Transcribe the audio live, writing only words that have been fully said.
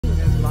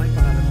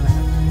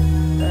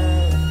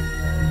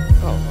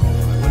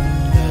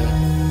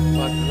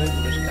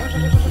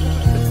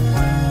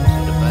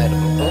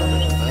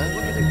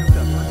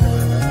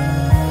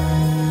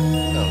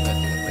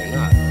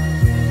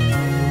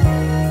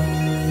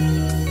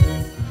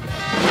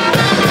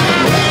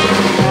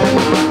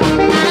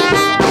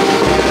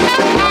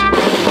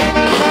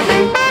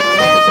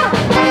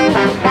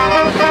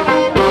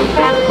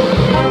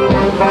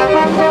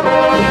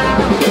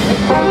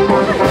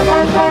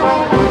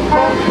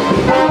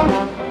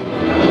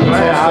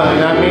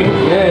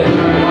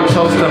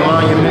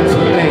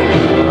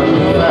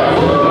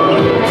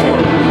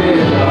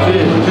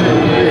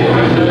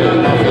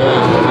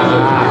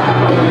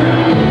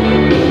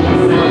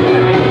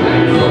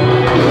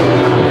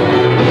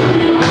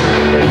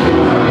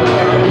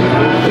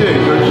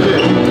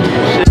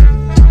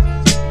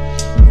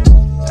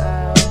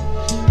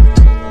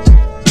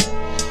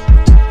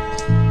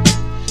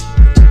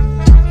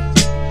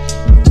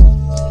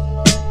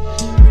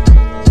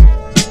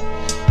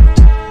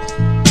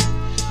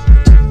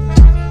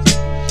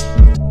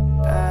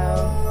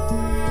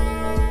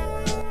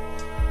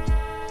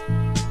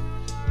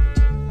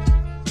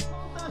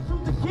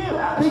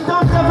They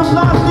don't ever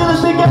lie, still and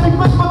think every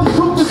much but the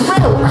truth is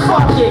real.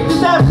 Fuck it,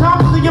 just have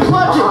confidence in your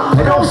budget.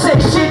 And don't say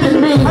shit to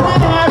me. I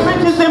didn't have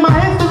riches in my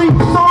history,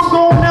 so I'm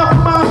going out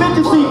for my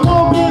efficiency.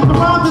 4 bands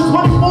around the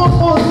 24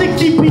 for a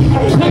 60 p.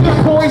 Nigga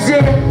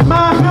poison,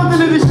 mind building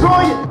to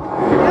destroy it.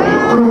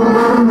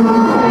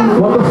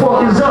 What the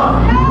fuck is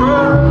up?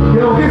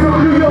 Yo, if you're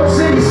from New York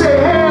City, say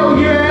hell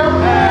yeah.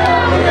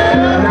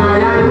 Nah,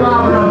 I ain't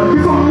lying up.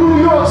 You from New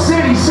York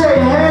City, say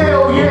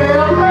hell yeah.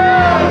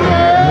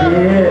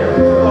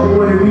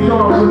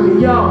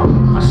 Yo,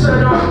 I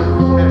said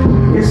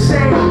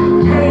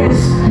insane,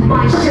 heinous, you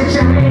might shit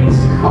your hands.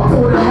 I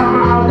pulled the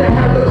hammer out the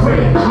hella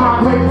crate.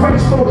 My great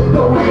graceful,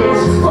 no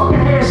hands, fucking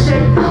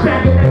handshake.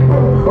 Back in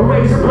April, a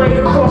razor blade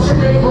across your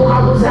navel.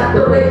 I was at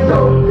the lake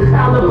though.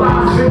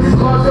 Alibis, bitches,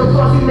 cause the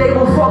fuzzy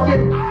navel,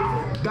 fucking.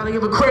 Gotta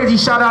give a crazy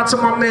shout out to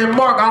my man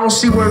Mark. I don't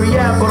see where he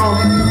at, but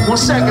 1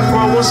 second,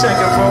 bro, 1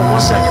 second, bro,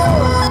 1 second,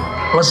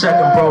 bro. 1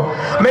 second,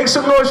 bro. Make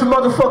some noise for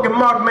motherfucking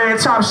Mark, man.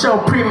 Top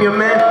shelf premium,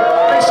 man.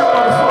 Make some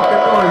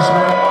motherfucking noise,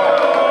 man.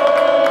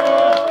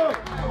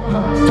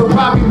 So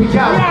Bobby, we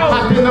out.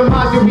 I feel the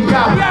mind, we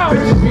out.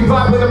 Bitches be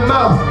vibing them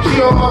out.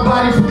 She on my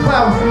body for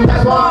clout.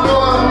 That's why I'm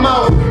blowing them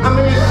out. I'm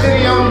in the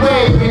city, I'm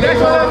wavy. They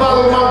wanna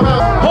follow my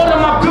route. Holding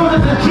my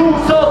buildings and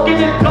juice up. Get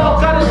it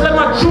dark, gotta let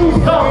my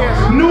juice up.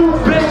 New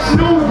bitch,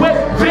 new whip,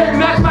 fit,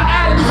 match my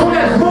attitude,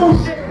 that's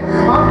bullshit.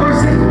 I'm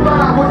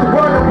 365 with the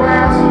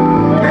runarounds.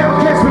 Never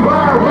catch me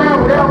riding around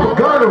without a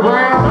gun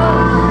around.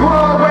 You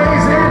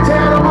always in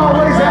town, I'm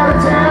always out of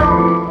town.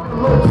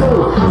 Look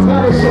too,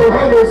 gotta show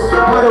haters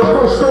how to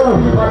push through.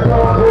 My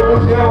dog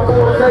goes down for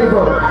a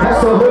favor,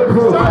 that's a hood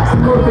proof.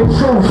 Perfect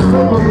truth,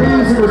 from the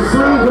leaves in the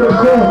sleeve of the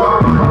groove.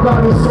 I'm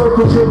about to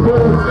circle your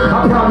boo.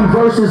 I'm probably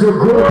verses are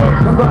good.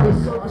 I'm about to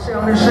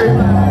circle this shit.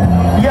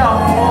 Yo,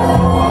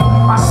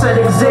 I set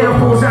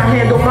examples, I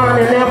handle mine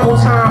in ample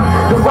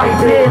time. The right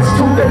bands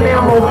to the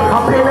enamel,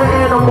 I've been an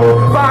animal.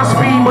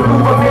 5-speed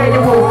maneuver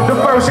manual, the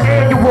first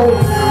annual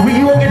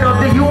reunion of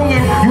the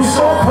union. You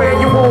saw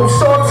granule,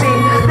 salty,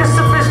 this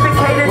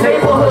sophisticated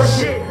neighborhood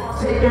shit.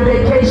 Taking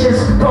vacations,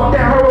 parked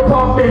at her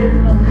apartment,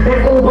 and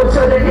Uber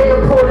to the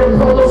airport in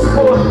Polo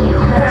Sport.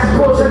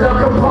 Passport to the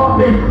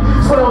compartment,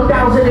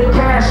 12,000 in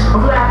cash.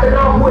 I'm laughing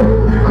off with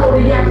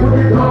Kodiak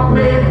with the dark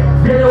man.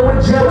 Dinner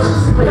with jokes,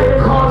 play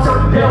the cards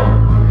I'm dealt.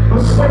 I'm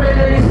swimming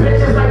in these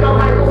bitches like I'm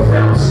Michael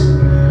Phelps.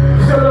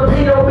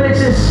 Filipino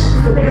bitches,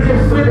 niggas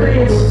get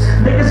Philippines,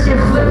 niggas get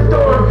flipped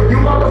on. You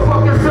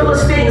motherfucking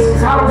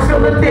Philistines, I don't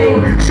feel a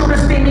thing. Shoot a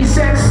steamy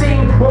sex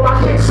scene with my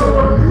kicks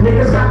on.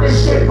 Niggas got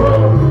this shit,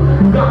 bro.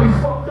 You got me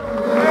fucked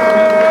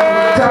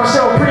up. Top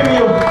shelf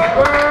premium.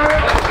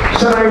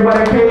 Shout out everybody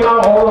that came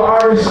out, all the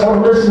artists, all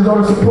the listeners, all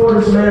the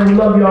supporters, man. We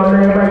love y'all,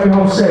 man. Everybody get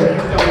home safe.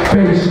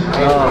 Peace.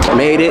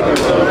 Made it.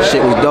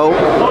 Shit was dope.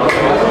 You know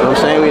what I'm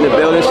saying? We in the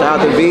building. Shout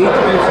out to B.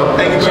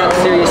 Chuck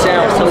Serious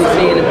Sound, Tony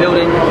C in the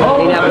building.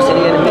 Indianapolis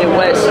City in the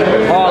Midwest,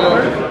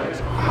 Harlem.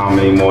 How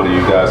many more do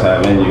you guys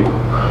have in you?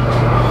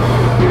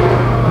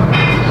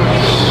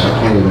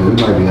 We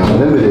might be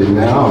unlimited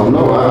now. I don't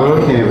know.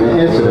 I can't even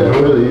answer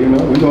that really. You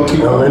know, we gonna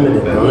keep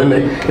unlimited.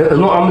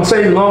 I'm gonna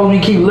tell you, as long as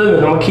we keep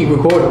living, I'm gonna keep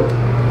recording.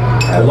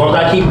 As long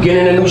as I keep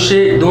getting into new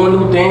shit, doing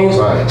new things,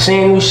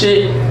 seeing new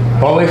shit.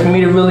 Only way for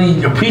me to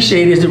really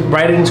appreciate it is to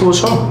write it into a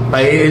song.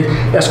 Like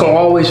that's gonna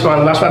always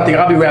find. That's why I think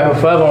I'll be rapping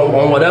forever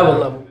on whatever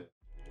level.